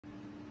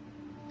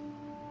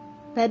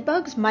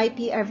Bedbugs might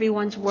be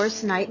everyone's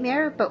worst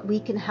nightmare, but we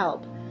can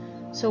help.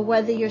 So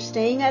whether you're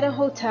staying at a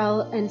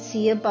hotel and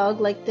see a bug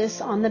like this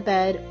on the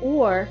bed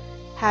or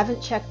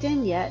haven't checked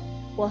in yet,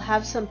 we'll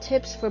have some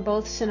tips for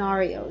both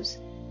scenarios.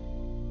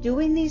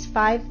 Doing these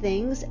 5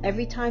 things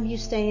every time you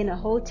stay in a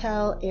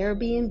hotel,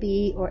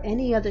 AirBNB, or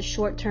any other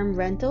short-term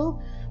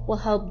rental will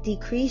help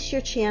decrease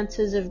your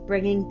chances of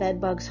bringing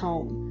bedbugs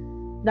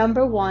home.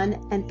 Number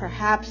 1, and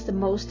perhaps the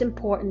most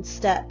important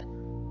step,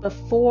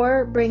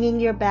 before bringing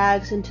your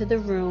bags into the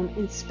room,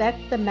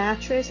 inspect the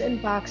mattress and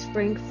box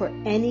spring for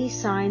any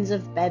signs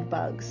of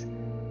bedbugs.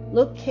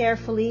 Look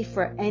carefully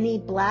for any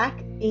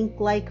black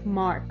ink-like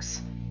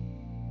marks.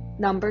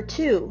 Number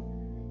 2,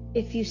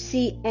 if you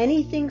see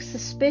anything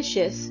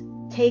suspicious,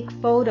 take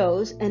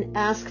photos and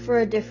ask for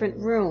a different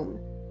room.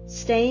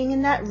 Staying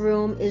in that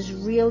room is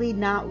really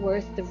not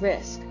worth the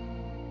risk.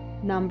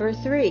 Number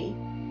 3,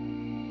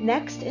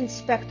 next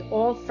inspect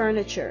all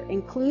furniture,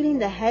 including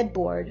the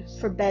headboard,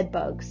 for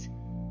bedbugs.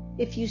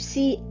 If you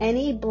see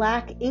any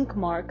black ink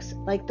marks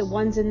like the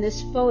ones in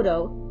this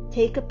photo,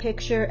 take a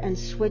picture and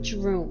switch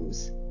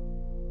rooms.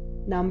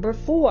 Number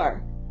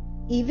 4,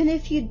 even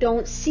if you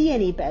don't see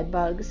any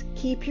bedbugs,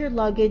 keep your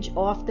luggage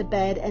off the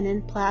bed and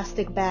in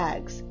plastic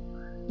bags.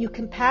 You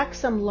can pack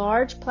some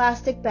large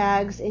plastic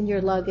bags in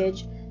your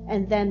luggage,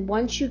 and then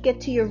once you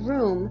get to your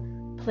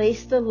room,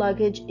 place the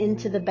luggage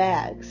into the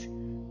bags.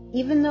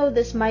 Even though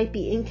this might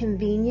be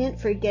inconvenient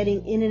for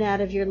getting in and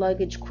out of your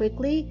luggage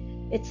quickly,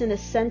 it's an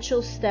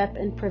essential step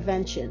in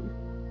prevention.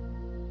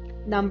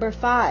 Number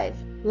 5,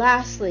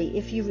 lastly,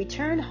 if you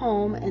return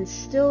home and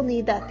still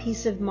need that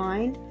peace of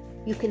mind,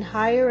 you can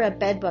hire a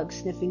bedbug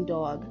sniffing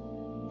dog.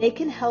 They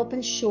can help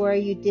ensure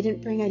you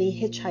didn't bring any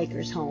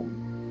hitchhikers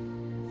home.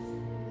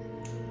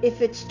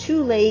 If it's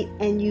too late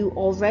and you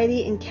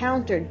already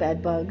encountered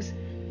bedbugs,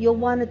 you'll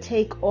want to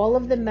take all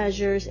of the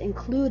measures,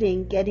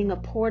 including getting a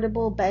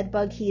portable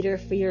bedbug heater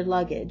for your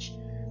luggage.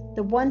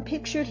 The one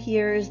pictured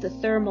here is the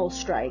thermal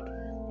strike,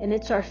 and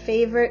it's our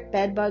favorite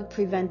bedbug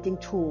preventing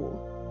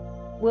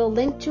tool. We'll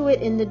link to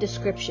it in the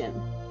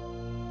description.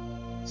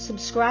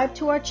 Subscribe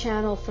to our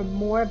channel for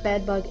more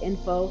bedbug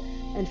info,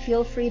 and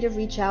feel free to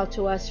reach out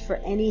to us for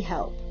any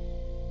help.